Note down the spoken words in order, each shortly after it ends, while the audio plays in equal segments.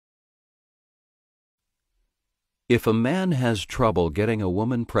If a man has trouble getting a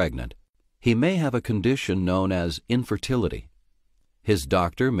woman pregnant, he may have a condition known as infertility. His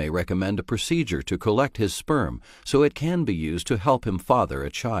doctor may recommend a procedure to collect his sperm so it can be used to help him father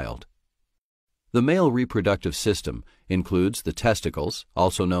a child. The male reproductive system includes the testicles,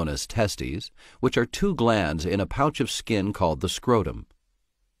 also known as testes, which are two glands in a pouch of skin called the scrotum.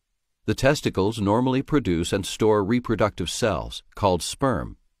 The testicles normally produce and store reproductive cells, called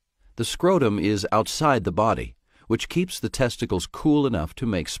sperm. The scrotum is outside the body, which keeps the testicles cool enough to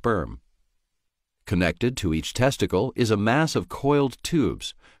make sperm. Connected to each testicle is a mass of coiled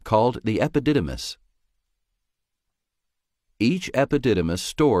tubes, called the epididymis. Each epididymis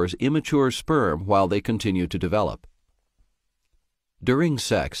stores immature sperm while they continue to develop. During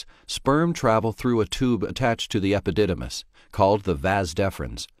sex, sperm travel through a tube attached to the epididymis, called the vas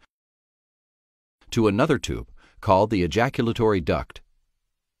deferens, to another tube, called the ejaculatory duct.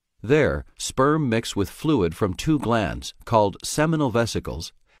 There, sperm mix with fluid from two glands, called seminal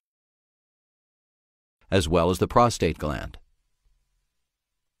vesicles, as well as the prostate gland.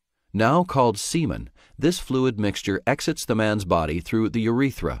 Now called semen, this fluid mixture exits the man's body through the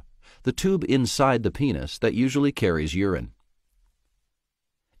urethra, the tube inside the penis that usually carries urine.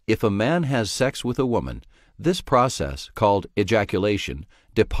 If a man has sex with a woman, this process, called ejaculation,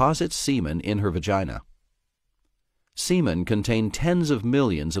 deposits semen in her vagina. Semen contain tens of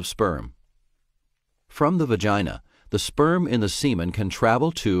millions of sperm. From the vagina, the sperm in the semen can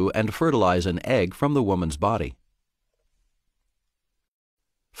travel to and fertilize an egg from the woman's body.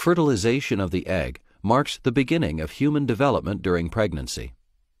 Fertilization of the egg marks the beginning of human development during pregnancy.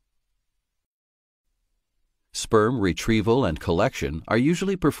 Sperm retrieval and collection are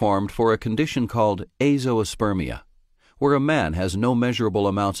usually performed for a condition called azoospermia, where a man has no measurable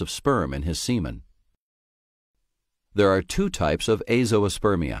amounts of sperm in his semen. There are two types of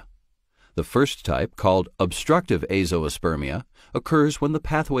azoospermia. The first type, called obstructive azoospermia, occurs when the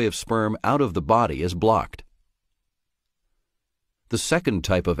pathway of sperm out of the body is blocked. The second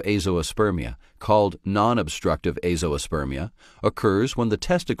type of azoospermia, called non-obstructive azoospermia, occurs when the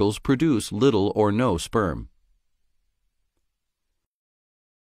testicles produce little or no sperm.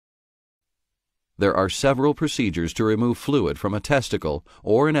 There are several procedures to remove fluid from a testicle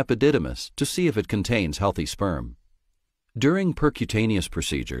or an epididymis to see if it contains healthy sperm. During percutaneous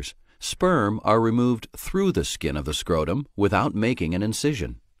procedures, sperm are removed through the skin of the scrotum without making an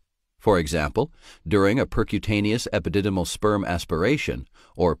incision. For example, during a percutaneous epididymal sperm aspiration,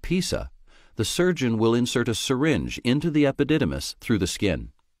 or PISA, the surgeon will insert a syringe into the epididymis through the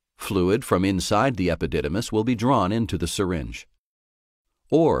skin. Fluid from inside the epididymis will be drawn into the syringe.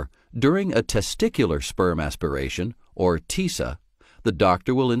 Or, during a testicular sperm aspiration, or TISA, the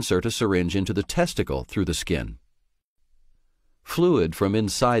doctor will insert a syringe into the testicle through the skin. Fluid from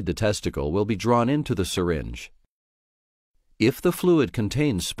inside the testicle will be drawn into the syringe. If the fluid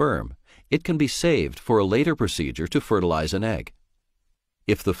contains sperm, it can be saved for a later procedure to fertilize an egg.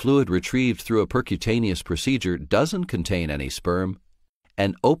 If the fluid retrieved through a percutaneous procedure doesn't contain any sperm,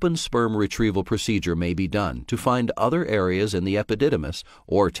 an open sperm retrieval procedure may be done to find other areas in the epididymis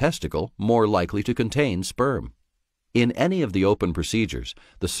or testicle more likely to contain sperm. In any of the open procedures,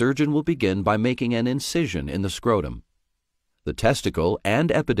 the surgeon will begin by making an incision in the scrotum. The testicle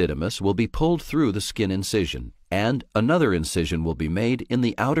and epididymis will be pulled through the skin incision, and another incision will be made in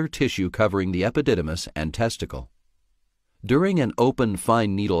the outer tissue covering the epididymis and testicle. During an open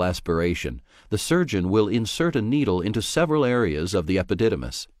fine needle aspiration, the surgeon will insert a needle into several areas of the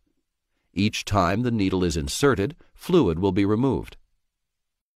epididymis. Each time the needle is inserted, fluid will be removed.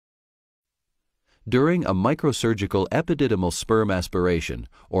 During a microsurgical epididymal sperm aspiration,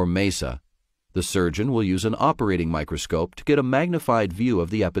 or MESA, the surgeon will use an operating microscope to get a magnified view of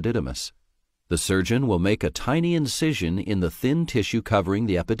the epididymis. The surgeon will make a tiny incision in the thin tissue covering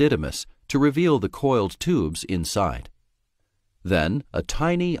the epididymis to reveal the coiled tubes inside. Then, a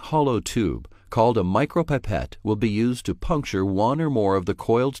tiny hollow tube called a micropipette will be used to puncture one or more of the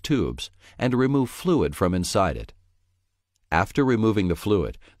coiled tubes and remove fluid from inside it. After removing the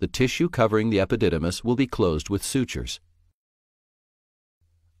fluid, the tissue covering the epididymis will be closed with sutures.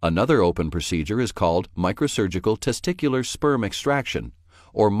 Another open procedure is called microsurgical testicular sperm extraction,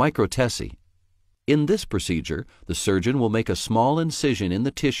 or microtesy. In this procedure, the surgeon will make a small incision in the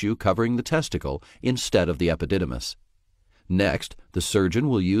tissue covering the testicle instead of the epididymis. Next, the surgeon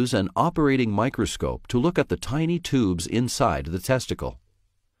will use an operating microscope to look at the tiny tubes inside the testicle.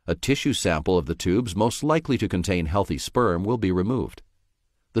 A tissue sample of the tubes most likely to contain healthy sperm will be removed.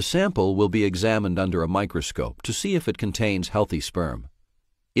 The sample will be examined under a microscope to see if it contains healthy sperm.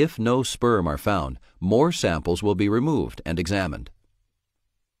 If no sperm are found, more samples will be removed and examined.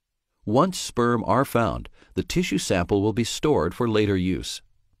 Once sperm are found, the tissue sample will be stored for later use.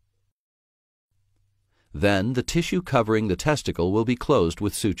 Then the tissue covering the testicle will be closed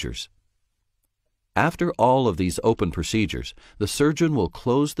with sutures. After all of these open procedures, the surgeon will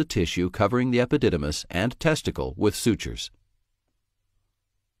close the tissue covering the epididymis and testicle with sutures.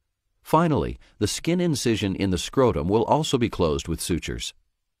 Finally, the skin incision in the scrotum will also be closed with sutures.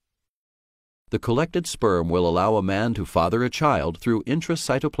 The collected sperm will allow a man to father a child through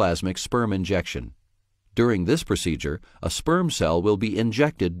intracytoplasmic sperm injection. During this procedure, a sperm cell will be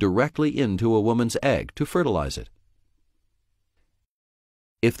injected directly into a woman's egg to fertilize it.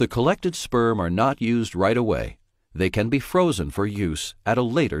 If the collected sperm are not used right away, they can be frozen for use at a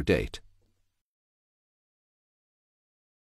later date.